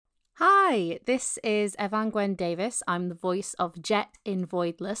Hi, this is Evan Gwen Davis. I'm the voice of Jet in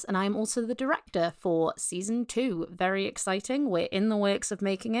Voidless, and I'm also the director for Season 2. Very exciting. We're in the works of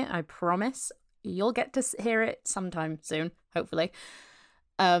making it, I promise. You'll get to hear it sometime soon, hopefully.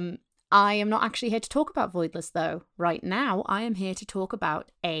 I am not actually here to talk about Voidless, though. Right now, I am here to talk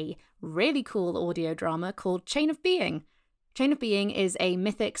about a really cool audio drama called Chain of Being. Chain of Being is a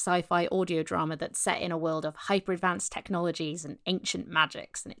mythic sci-fi audio drama that's set in a world of hyper-advanced technologies and ancient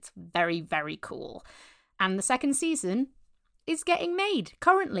magics, and it's very, very cool. And the second season is getting made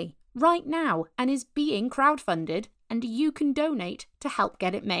currently, right now, and is being crowdfunded, and you can donate to help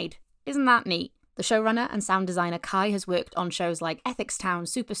get it made. Isn't that neat? The showrunner and sound designer Kai has worked on shows like Ethics Town,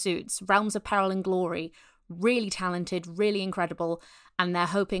 Super Suits, Realms of Peril and Glory. Really talented, really incredible, and they're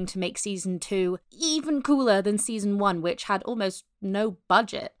hoping to make Season 2 even cooler than Season 1, which had almost no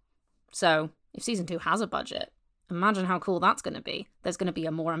budget. So, if Season 2 has a budget, imagine how cool that's going to be. There's going to be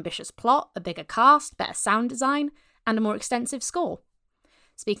a more ambitious plot, a bigger cast, better sound design, and a more extensive score.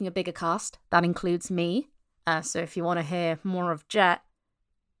 Speaking of bigger cast, that includes me. So if you want to hear more of Jet,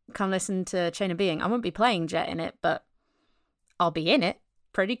 come listen to Chain of Being. I won't be playing Jet in it, but I'll be in it.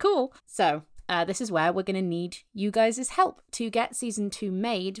 Pretty cool. So, this is where we're going to need you guys' help to get Season 2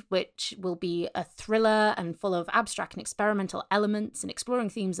 made, which will be a thriller and full of abstract and experimental elements and exploring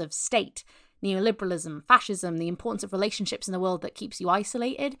themes of state, neoliberalism, fascism, the importance of relationships in the world that keeps you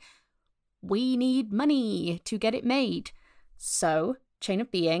isolated. We need money to get it made. So, Chain of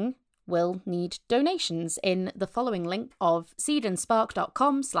Being will need donations in the following link of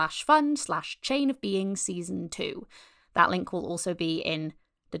seedandspark.com/fund/Chain of Being Season 2. That link will also be in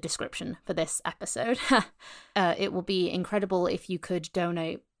the description for this episode. It will be incredible if you could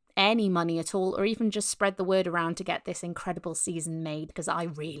donate any money at all, or even just spread the word around to get this incredible season made, because I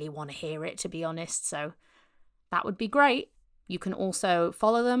really want to hear it, to be honest, so that would be great. You can also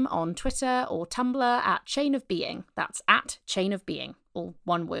follow them on Twitter or Tumblr at Chain of Being. That's at Chain of Being, all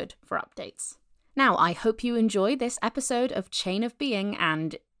one word for updates. Now, I hope you enjoy this episode of Chain of Being,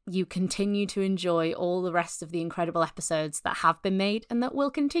 and you continue to enjoy all the rest of the incredible episodes that have been made and that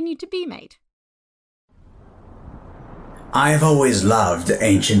will continue to be made. I've always loved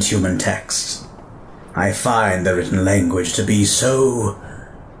ancient human texts. I find the written language to be so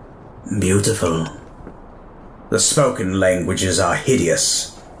beautiful. The spoken languages are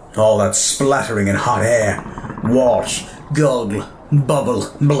hideous. All that splattering in hot air, wash, gurgle, bubble,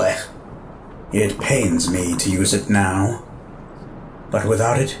 blech. It pains me to use it now. But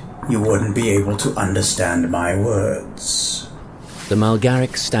without it, you wouldn't be able to understand my words. The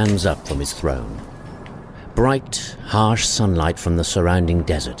Malgaric stands up from his throne. Bright, harsh sunlight from the surrounding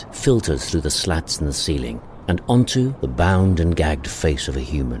desert filters through the slats in the ceiling and onto the bound and gagged face of a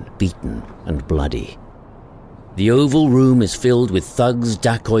human, beaten and bloody. The oval room is filled with thugs,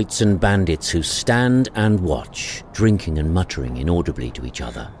 dacoits and bandits who stand and watch, drinking and muttering inaudibly to each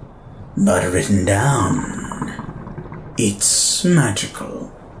other. But written down, it's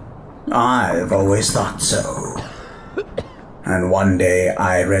magical. I've always thought so. And one day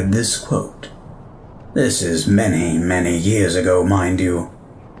I read this quote. This is many, many years ago, mind you.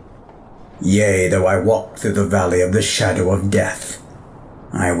 Yea, though I walk through the valley of the shadow of death,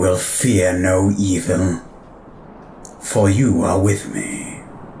 I will fear no evil, for you are with me.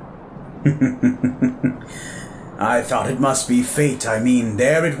 I thought it must be fate.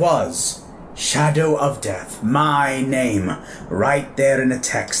 There it was. Shadow of Death, my name, right there in a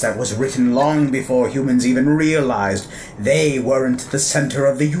text that was written long before humans even realized they weren't the center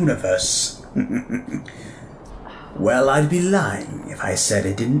of the universe. Well, I'd be lying if I said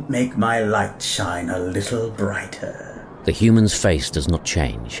it didn't make my light shine a little brighter. The human's face does not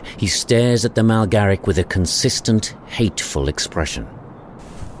change. He stares at the Malgaric with a consistent, hateful expression.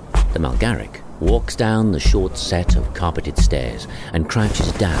 The Malgaric walks down the short set of carpeted stairs and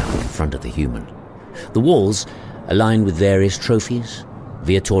crouches down in front of the human. The walls are lined with various trophies,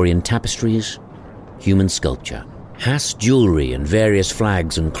 Viatorian tapestries, human sculpture. Hass jewellery and various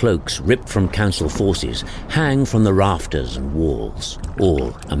flags and cloaks ripped from council forces hang from the rafters and walls,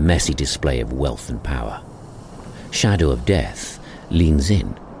 all a messy display of wealth and power. Shadow of Death leans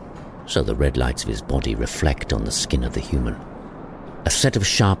in, so the red lights of his body reflect on the skin of the human. A set of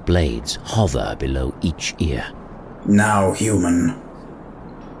sharp blades hover below each ear. Now, human,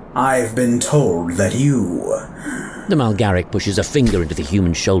 I've been told that you... The Malgaric pushes a finger into the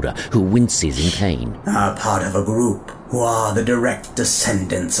human's shoulder, who winces in pain. Are part of a group who are the direct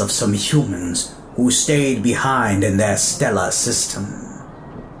descendants of some humans who stayed behind in their stellar system.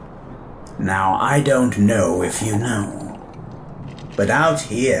 Now, I don't know if you know, but out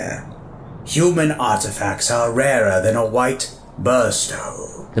here, human artifacts are rarer than a white,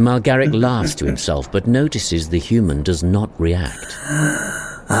 Burstow. The Malgaric laughs to himself, but notices the human does not react.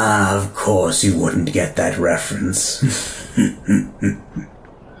 Of course you wouldn't get that reference.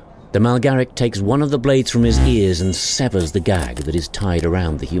 The Malgaric takes one of the blades from his ears and severs the gag that is tied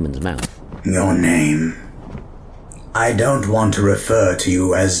around the human's mouth. Your name. I don't want to refer to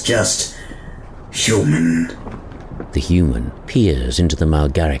you as just human. The human peers into the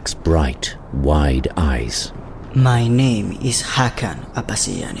Malgaric's bright, wide eyes. My name is Hakan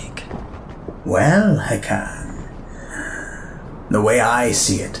Apasianik. Well, Hakan, the way I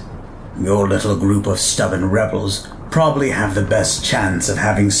see it, your little group of stubborn rebels probably have the best chance of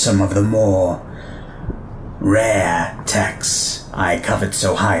having some of the more rare texts I covet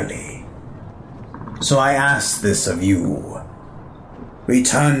so highly. So I ask this of you.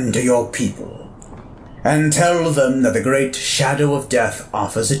 Return to your people and tell them that the great Shadow of Death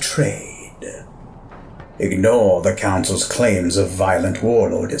offers a trade. Ignore the Council's claims of violent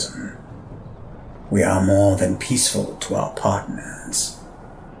warlordism. We are more than peaceful to our partners.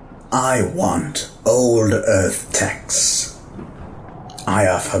 I want old Earth texts. I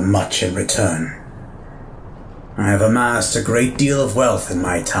offer much in return. I have amassed a great deal of wealth in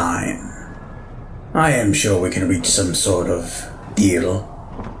my time. I am sure we can reach some sort of deal.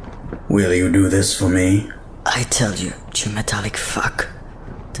 Will you do this for me? I tell you, you metallic fuck,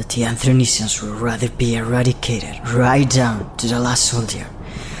 that the Anthronesians would rather be eradicated right down to the last soldier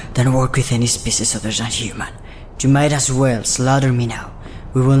than work with any species other than human. You might as well slaughter me now.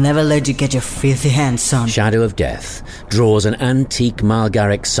 We will never let you get your filthy hands on. Shadow of Death draws an antique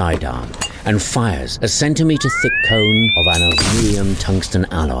Malgaric sidearm and fires a centimetre-thick cone of an aluminium tungsten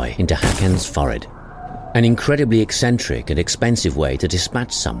alloy into Hakan's forehead. An incredibly eccentric and expensive way to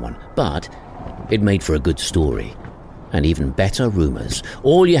dispatch someone, but it made for a good story. And even better rumours.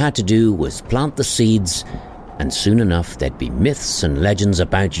 All you had to do was plant the seeds, and soon enough there'd be myths and legends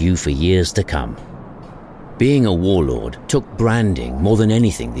about you for years to come. Being a warlord took branding more than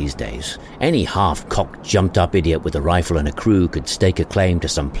anything these days. Any half-cocked, jumped-up idiot with a rifle and a crew could stake a claim to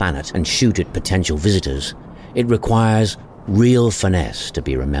some planet and shoot at potential visitors. It requires real finesse to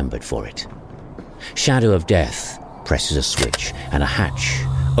be remembered for it. Shadow of Death presses a switch, and a hatch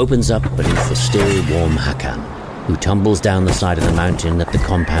opens up beneath the still warm Hakan, who tumbles down the side of the mountain that the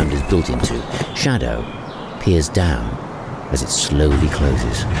compound is built into. Shadow peers down as it slowly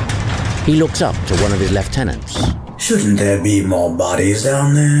closes. He looks up to one of his lieutenants. Shouldn't there be more bodies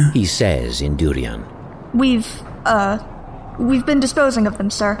down there? He says in Durian. We've been disposing of them,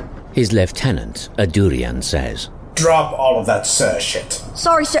 sir. His lieutenant, a Durian, says. Drop all of that sir shit.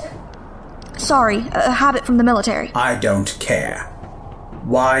 Sorry, sir. Sorry, a habit from the military. I don't care.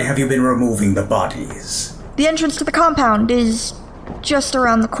 Why have you been removing the bodies? The entrance to the compound is just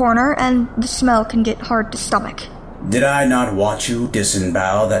around the corner, and the smell can get hard to stomach. Did I not watch you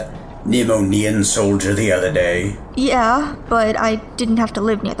disembowel that Nemonean soldier the other day? Yeah, but I didn't have to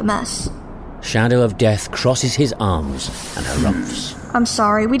live near the mess. Shadow of Death crosses his arms and harumphs. I'm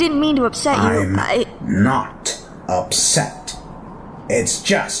sorry, we didn't mean to upset you. I'm not upset. It's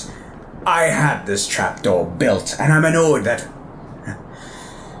just, I had this trapdoor built, and I'm annoyed that...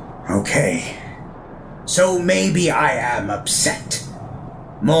 Okay. So maybe I am upset.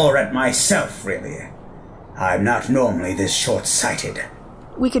 More at myself, really. I'm not normally this short-sighted.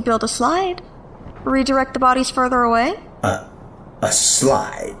 We could build a slide. Redirect the bodies further away? A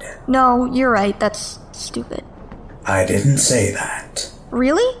slide? No, you're right, that's stupid. I didn't say that.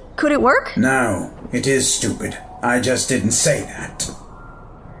 Really? Could it work? No, it is stupid. I just didn't say that.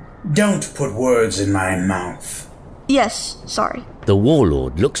 Don't put words in my mouth. Yes, sorry. The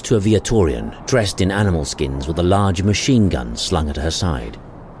warlord looks to a Viatorian, dressed in animal skins with a large machine gun slung at her side.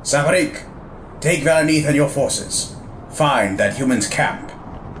 Safarik, take Valanith and your forces. Find that human's camp.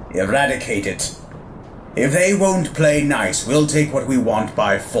 Eradicate it. If they won't play nice, we'll take what we want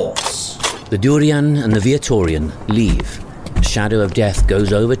by force. The Durian and the Viatorian leave. Shadow of Death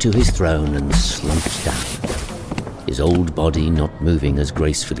goes over to his throne and slumps down, his old body not moving as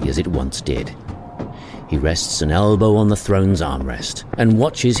gracefully as it once did. He rests an elbow on the throne's armrest and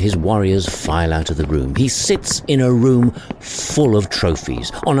watches his warriors file out of the room. He sits in a room full of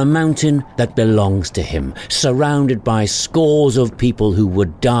trophies, on a mountain that belongs to him, surrounded by scores of people who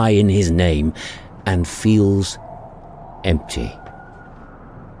would die in his name, and feels empty.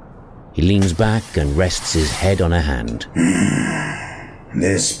 He leans back and rests his head on a hand.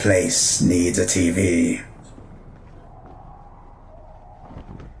 This place needs a TV.